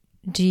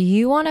Do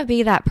you want to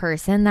be that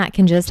person that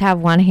can just have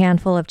one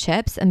handful of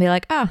chips and be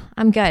like, oh,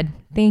 I'm good,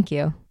 thank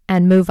you,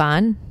 and move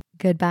on?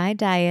 Goodbye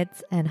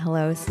diets and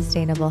hello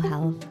sustainable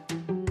health.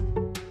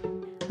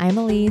 I'm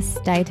Elise,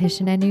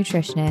 dietitian and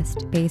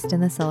nutritionist based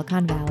in the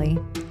Silicon Valley.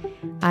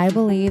 I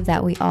believe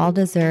that we all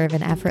deserve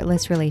an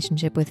effortless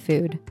relationship with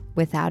food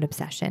without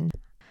obsession.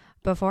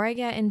 Before I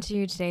get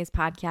into today's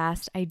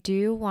podcast, I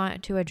do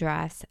want to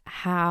address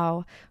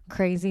how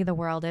crazy the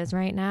world is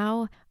right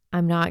now.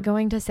 I'm not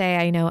going to say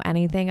I know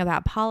anything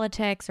about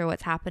politics or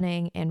what's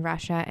happening in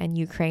Russia and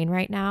Ukraine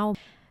right now,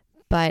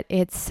 but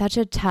it's such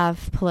a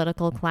tough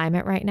political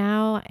climate right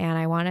now. And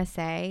I want to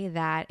say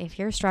that if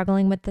you're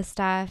struggling with this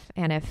stuff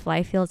and if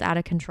life feels out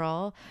of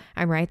control,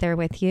 I'm right there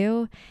with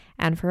you.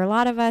 And for a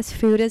lot of us,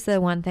 food is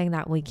the one thing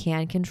that we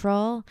can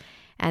control.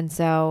 And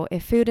so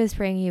if food is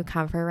bringing you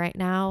comfort right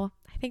now,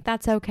 I think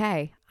that's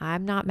okay.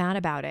 I'm not mad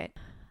about it.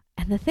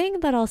 And the thing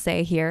that I'll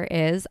say here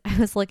is I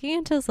was looking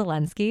into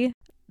Zelensky,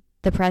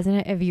 the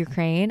president of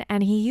Ukraine,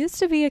 and he used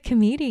to be a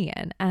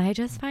comedian. And I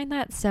just find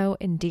that so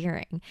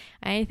endearing.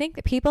 And I think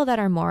that people that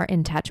are more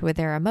in touch with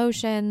their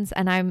emotions,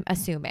 and I'm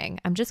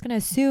just going to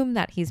assume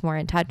that he's more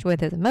in touch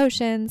with his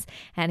emotions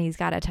and he's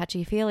got a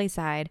touchy-feely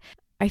side.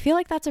 I feel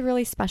like that's a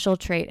really special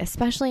trait,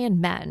 especially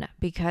in men,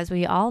 because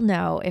we all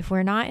know if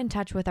we're not in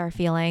touch with our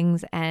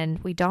feelings and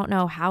we don't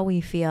know how we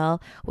feel,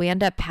 we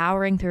end up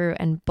powering through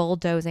and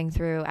bulldozing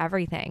through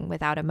everything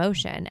without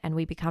emotion, and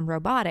we become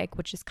robotic,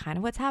 which is kind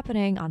of what's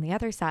happening on the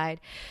other side.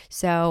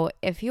 So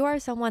if you are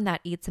someone that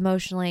eats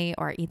emotionally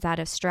or eats out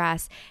of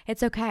stress,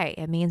 it's okay.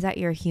 It means that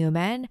you're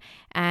human,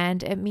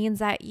 and it means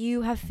that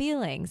you have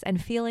feelings,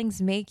 and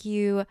feelings make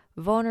you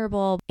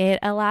vulnerable. It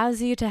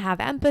allows you to have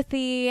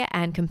empathy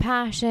and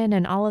compassion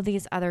and all of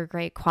these other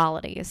great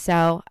qualities.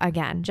 So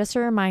again, just a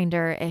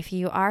reminder, if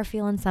you are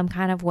feeling some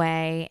kind of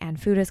way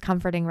and food is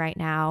comforting right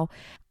now,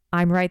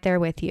 I'm right there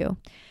with you.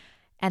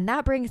 And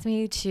that brings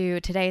me to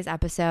today's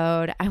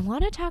episode. I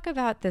want to talk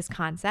about this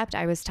concept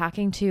I was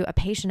talking to a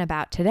patient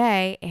about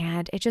today,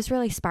 and it just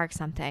really sparked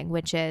something,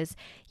 which is,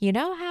 you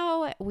know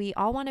how we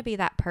all want to be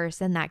that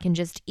person that can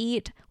just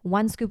eat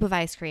one scoop of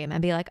ice cream and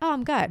be like, oh,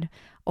 I'm good.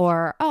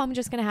 Or, oh, I'm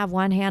just going to have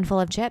one handful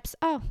of chips.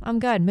 Oh, I'm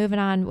good. Moving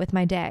on with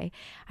my day.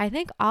 I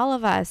think all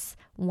of us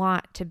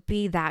want to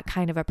be that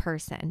kind of a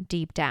person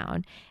deep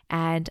down.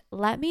 And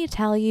let me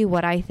tell you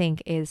what I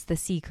think is the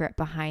secret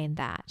behind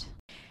that.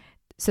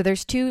 So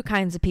there's two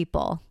kinds of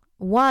people.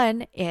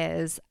 One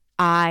is,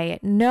 I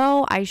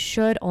know I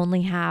should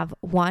only have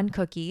one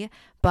cookie,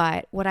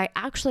 but what I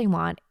actually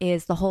want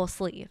is the whole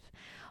sleeve.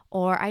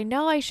 Or I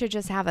know I should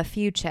just have a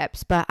few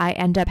chips, but I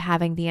end up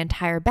having the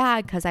entire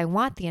bag because I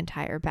want the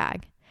entire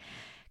bag.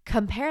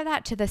 Compare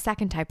that to the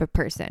second type of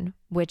person,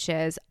 which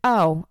is,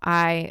 oh,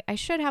 I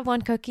should have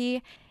one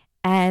cookie,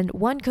 and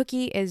one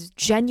cookie is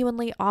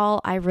genuinely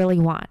all I really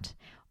want.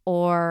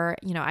 Or,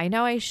 I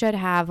know I should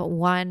have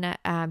one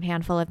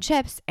handful of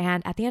chips,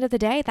 and at the end of the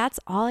day,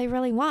 that's all I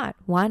really want,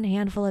 one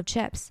handful of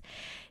chips.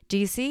 Do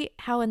you see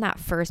how in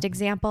that first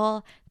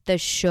example, the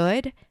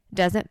should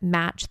doesn't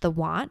match the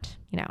want?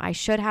 I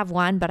should have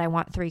one, but I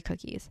want 3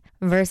 cookies.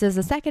 Versus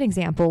the second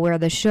example where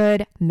the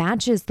should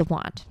matches the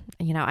want.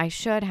 I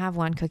should have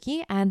one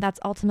cookie, and that's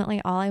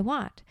ultimately all I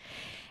want.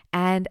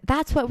 And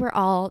that's what we're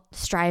all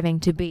striving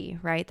to be,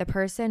 right? The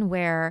person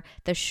where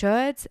the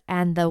shoulds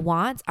and the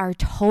wants are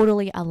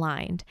totally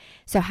aligned.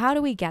 So how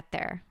do we get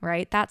there,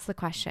 right? That's the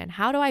question.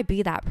 How do I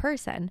be that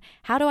person?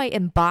 How do I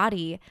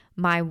embody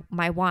my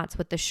wants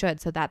with the should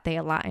so that they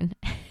align?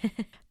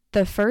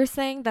 The first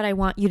thing that I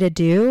want you to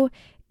do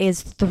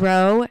is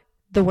throw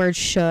the word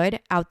should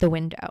out the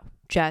window.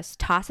 Just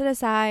toss it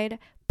aside.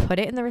 Put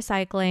it in the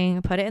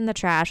recycling, put it in the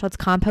trash. Let's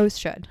compost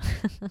should.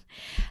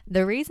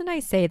 The reason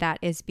I say that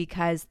is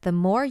because the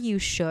more you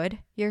should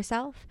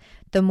yourself,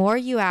 the more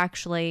you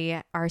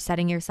actually are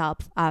setting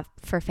yourself up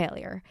for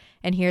failure.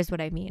 And here's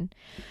what I mean.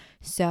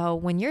 So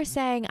when you're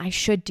saying, I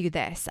should do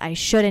this, I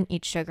shouldn't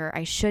eat sugar,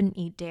 I shouldn't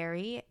eat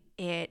dairy,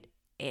 it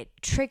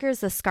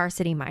triggers the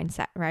scarcity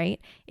mindset, right?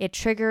 It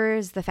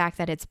triggers the fact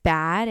that it's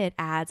bad. It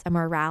adds a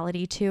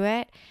morality to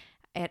it.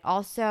 It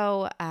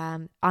also,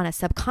 on a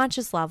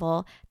subconscious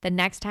level, the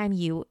next time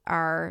you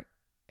are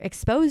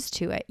exposed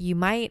to it, you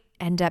might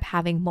end up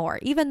having more.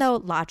 Even though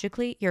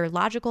logically, your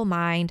logical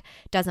mind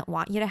doesn't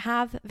want you to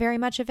have very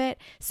much of it,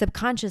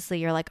 subconsciously,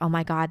 you're like, oh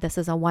my God, this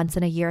is a once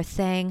in a year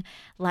thing.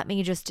 Let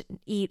me just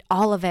eat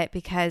all of it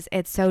because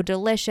it's so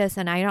delicious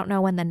and I don't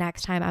know when the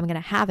next time I'm going to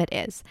have it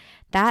is.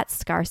 That's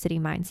scarcity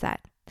mindset.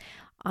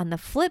 On the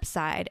flip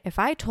side, if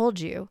I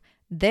told you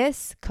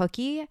this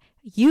cookie,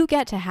 you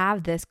get to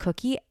have this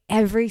cookie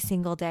every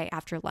single day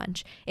after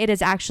lunch. It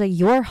is actually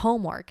your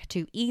homework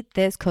to eat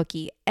this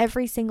cookie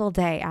every single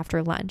day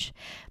after lunch.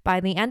 By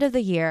the end of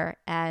the year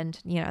and,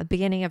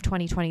 beginning of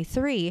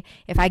 2023,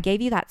 if I gave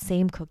you that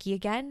same cookie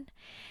again,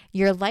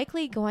 you're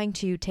likely going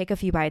to take a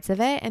few bites of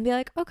it and be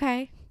like,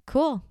 okay,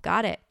 cool,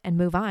 got it, and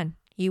move on.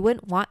 You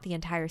wouldn't want the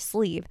entire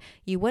sleeve.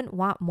 You wouldn't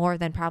want more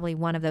than probably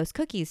one of those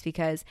cookies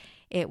because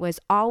it was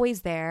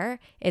always there.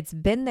 It's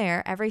been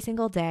there every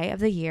single day of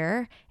the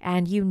year,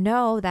 and you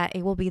know that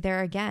it will be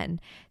there again.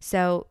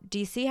 So do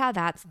you see how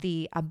that's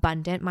the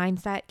abundant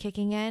mindset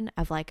kicking in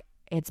of like,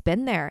 it's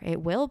been there.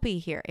 It will be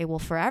here. It will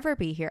forever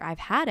be here. I've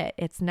had it.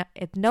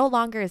 It no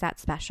longer is that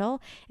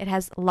special. It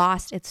has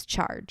lost its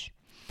charge.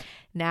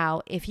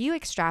 Now, if you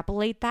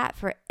extrapolate that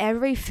for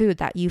every food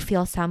that you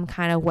feel some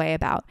kind of way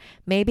about,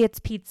 maybe it's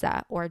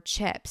pizza or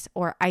chips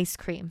or ice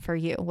cream for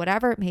you,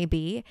 whatever it may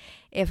be,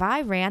 if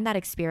I ran that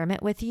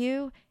experiment with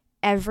you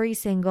every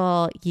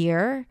single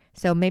year,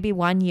 so maybe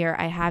 1 year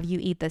I have you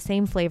eat the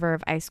same flavor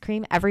of ice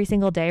cream every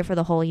single day for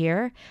the whole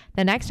year,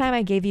 the next time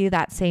I gave you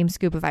that same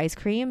scoop of ice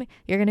cream,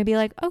 you're going to be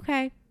like,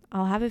 okay,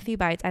 I'll have a few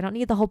bites. I don't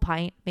need the whole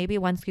pint. Maybe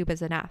 1 scoop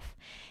is enough.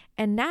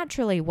 And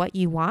naturally, what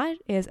you want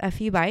is a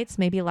few bites,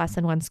 maybe less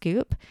than 1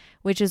 scoop,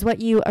 which is what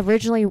you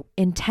originally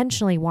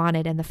intentionally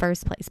wanted in the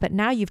first place. But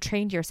now you've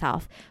trained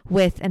yourself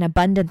with an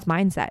abundance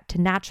mindset to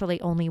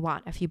naturally only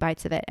want a few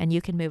bites of it, and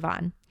you can move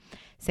on.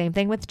 Same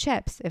thing with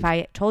chips. If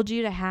I told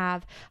you to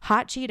have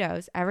hot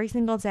Cheetos every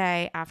single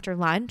day after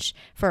lunch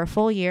for a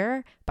full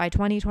year, by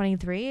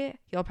 2023,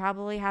 you'll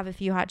probably have a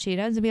few hot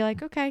Cheetos and be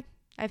like, okay,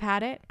 I've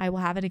had it. I will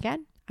have it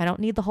again. I don't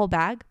need the whole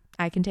bag.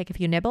 I can take a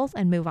few nibbles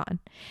and move on.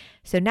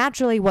 So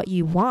naturally, what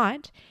you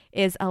want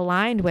is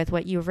aligned with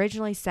what you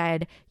originally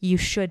said you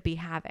should be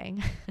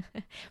having,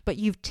 but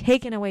you've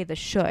taken away the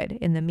should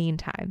in the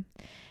meantime.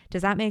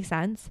 Does that make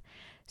sense?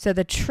 So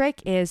the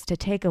trick is to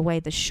take away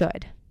the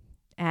should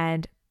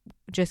and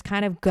just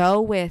kind of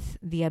go with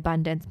the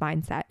abundance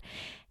mindset.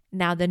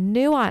 Now, the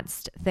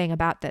nuanced thing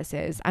about this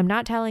is I'm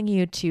not telling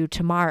you to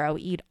tomorrow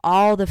eat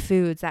all the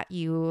foods that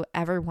you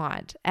ever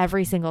want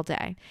every single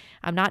day.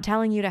 I'm not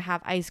telling you to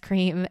have ice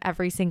cream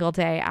every single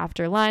day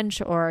after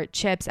lunch or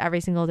chips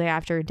every single day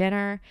after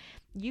dinner.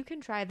 You can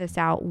try this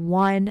out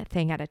one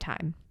thing at a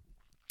time.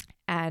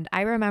 And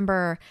I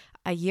remember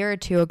a year or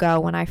two ago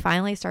when I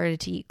finally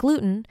started to eat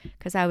gluten,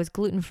 because I was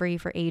gluten-free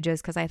for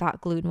ages because I thought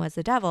gluten was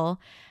the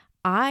devil,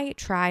 I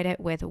tried it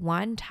with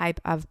one type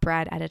of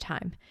bread at a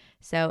time.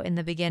 So in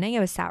the beginning, it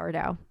was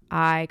sourdough.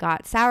 I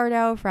got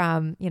sourdough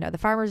from, the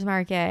farmer's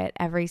market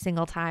every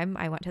single time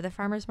I went to the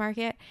farmer's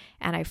market,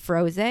 and I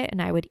froze it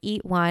and I would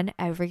eat one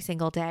every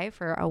single day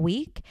for a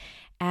week.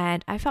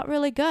 And I felt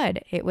really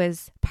good. It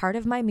was part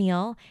of my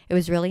meal. It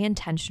was really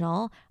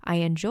intentional. I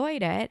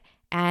enjoyed it.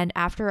 And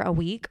after a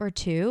week or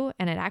two,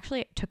 and it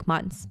actually took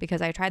months because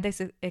I tried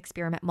this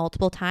experiment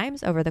multiple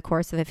times over the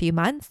course of a few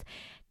months.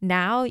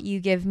 Now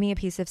you give me a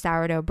piece of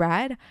sourdough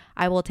bread,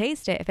 I will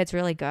taste it. If it's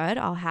really good,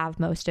 I'll have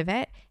most of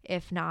it.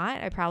 If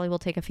not, I probably will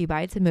take a few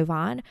bites and move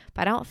on,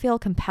 but I don't feel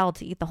compelled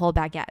to eat the whole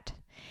baguette.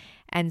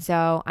 And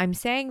so I'm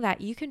saying that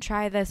you can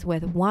try this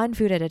with one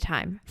food at a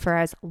time for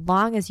as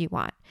long as you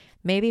want,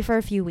 maybe for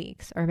a few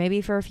weeks, or maybe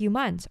for a few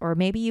months, or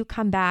maybe you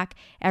come back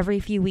every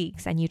few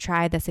weeks and you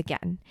try this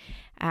again.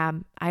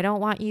 I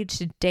don't want you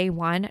to day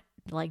one,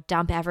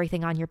 dump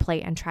everything on your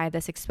plate and try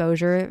this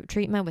exposure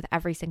treatment with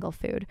every single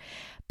food.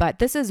 But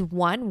this is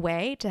one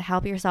way to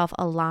help yourself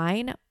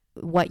align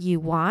what you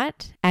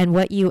want and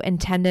what you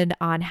intended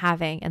on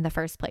having in the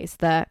first place,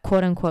 the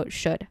quote unquote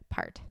should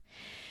part.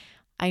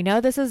 I know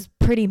this is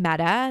pretty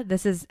meta.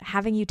 This is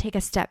having you take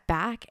a step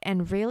back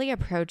and really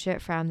approach it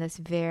from this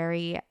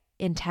very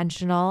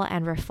intentional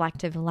and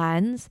reflective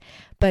lens.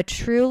 But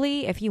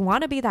truly, if you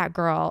want to be that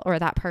girl or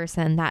that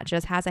person that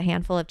just has a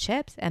handful of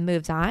chips and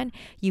moves on,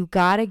 you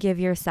got to give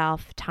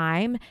yourself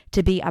time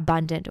to be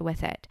abundant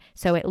with it.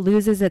 So it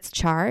loses its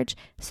charge,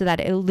 so that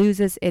it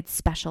loses its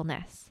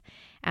specialness.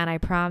 And I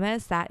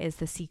promise that is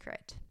the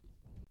secret.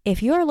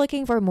 If you are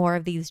looking for more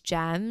of these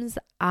gems,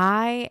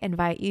 I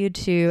invite you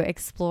to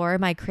explore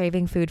my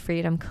Craving Food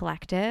Freedom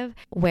Collective,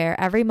 where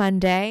every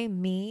Monday,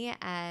 me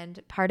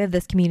and part of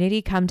this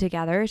community come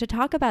together to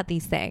talk about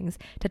these things,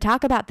 to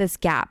talk about this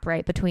gap,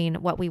 right, between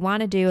what we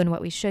want to do and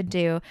what we should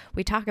do.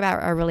 We talk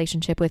about our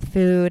relationship with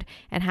food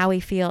and how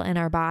we feel in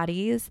our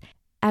bodies.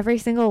 Every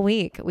single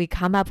week, we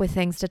come up with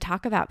things to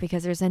talk about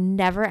because there's a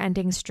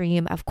never-ending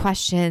stream of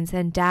questions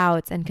and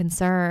doubts and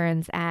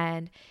concerns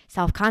and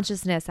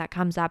self-consciousness that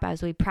comes up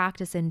as we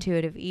practice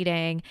intuitive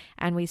eating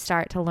and we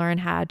start to learn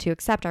how to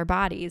accept our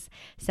bodies.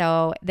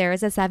 So there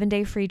is a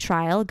 7-day free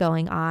trial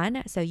going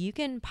on, so you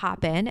can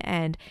pop in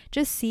and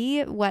just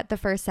see what the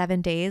first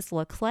 7 days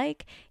looks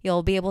like.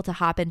 You'll be able to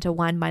hop into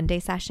one Monday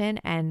session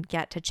and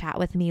get to chat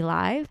with me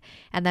live.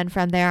 And then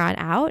from there on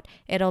out,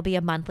 it'll be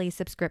a monthly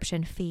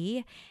subscription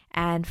fee.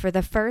 And for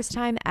the first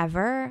time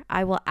ever,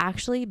 I will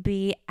actually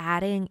be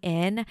adding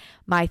in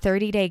my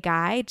 30-day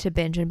guide to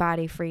binge and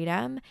body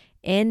freedom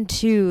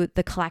into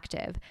the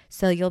collective.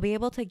 So you'll be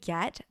able to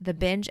get the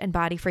binge and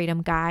body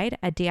freedom guide,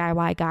 a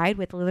DIY guide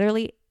with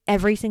literally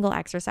every single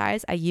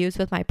exercise I use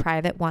with my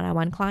private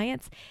one-on-one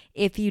clients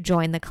if you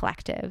join the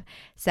collective.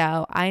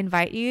 So I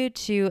invite you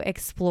to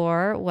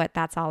explore what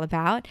that's all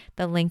about.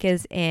 The link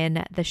is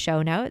in the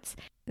show notes.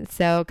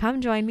 So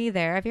come join me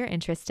there if you're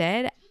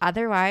interested.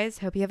 Otherwise,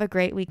 hope you have a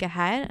great week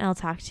ahead, and I'll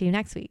talk to you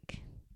next week.